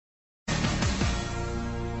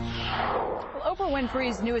Oprah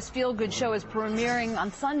Winfrey's newest feel-good show is premiering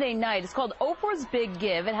on Sunday night. It's called Oprah's Big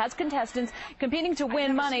Give. It has contestants competing to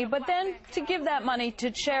win money, but then to give that money to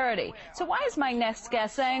charity. So why is my next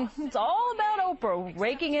guest saying it's all about Oprah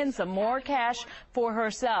raking in some more cash for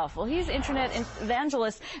herself? Well, he's internet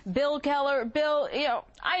evangelist Bill Keller. Bill, you know,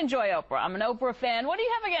 I enjoy Oprah. I'm an Oprah fan. What do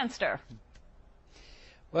you have against her?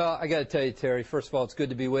 Well, I got to tell you, Terry, first of all, it's good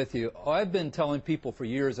to be with you. I've been telling people for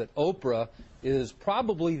years that Oprah is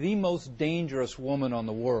probably the most dangerous woman on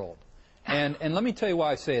the world. And let me tell you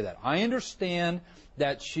why I say that. I understand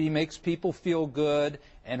that she makes people feel good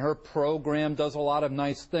and her program does a lot of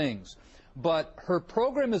nice things. But her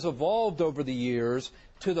program has evolved over the years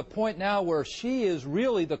to the point now where she is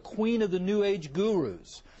really the queen of the New Age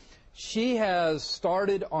gurus. She has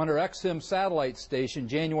started on her XM satellite station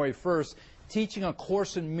January 1st teaching a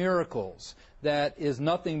course in miracles that is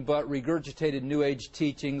nothing but regurgitated New Age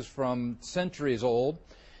teachings from centuries old.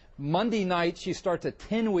 Monday night, she starts a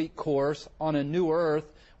 10-week course on a new earth,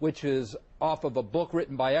 which is off of a book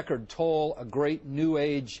written by Eckhart Tolle, a great New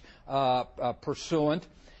Age pursuant.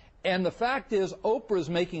 And the fact is, Oprah is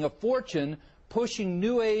making a fortune pushing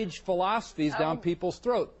New Age philosophies down people's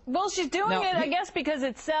throat. Well, she's doing it, I guess, because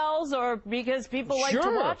it sells or because people like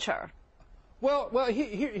to watch her. Well,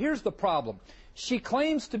 here's the problem. She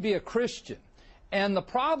claims to be a Christian, and the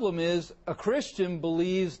problem is a Christian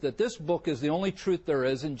believes that this book is the only truth there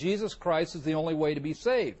is, and Jesus Christ is the only way to be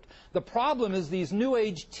saved. The problem is these New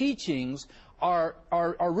Age teachings are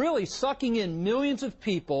really sucking in millions of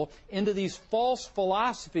people into these false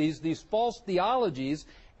philosophies, these false theologies,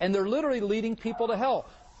 and they're literally leading people to hell.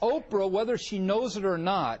 Oprah, whether she knows it or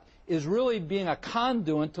not, is really being a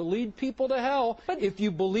conduit to lead people to hell if you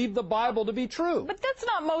believe the Bible to be true. But that's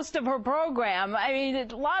not most of her program. I mean,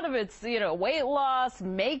 a lot of it's, you know, weight loss,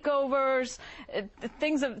 makeovers,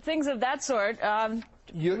 things of that sort.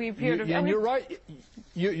 You're right.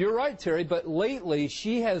 You're right, Terry. But lately,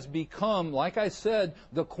 she has become, like I said,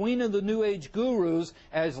 the queen of the New Age gurus.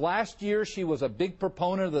 As last year, she was a big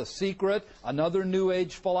proponent of The Secret, another New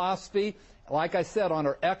Age philosophy. Like I said, on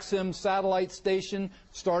her XM satellite station,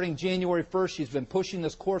 starting January 1st, she's been pushing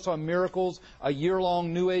this course on miracles, a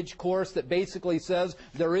year-long New Age course that basically says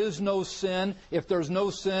there is no sin. If there's no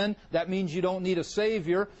sin, that means you don't need a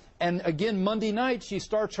Savior. And again, Monday night, she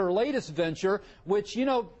starts her latest venture, which, you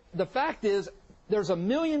know, the fact is, there's 1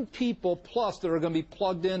 million people plus that are going to be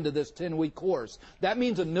plugged into this 10-week course. That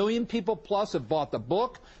means 1 million people plus have bought the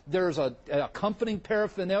book. There's an accompanying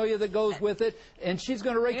paraphernalia that goes with it, and she's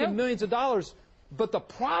going to rake in millions of dollars. But the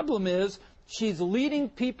problem is she's leading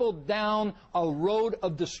people down a road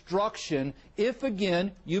of destruction if,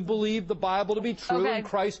 again, you believe the Bible to be true and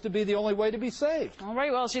Christ to be the only way to be saved. All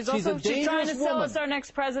right, well, she's trying to sell us our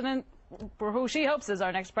next president, or who she hopes is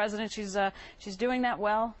our next president. She's doing that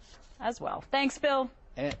well as well. Thanks, Bill,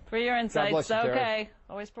 for your insights. God bless you, Terry. Okay,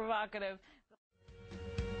 always provocative.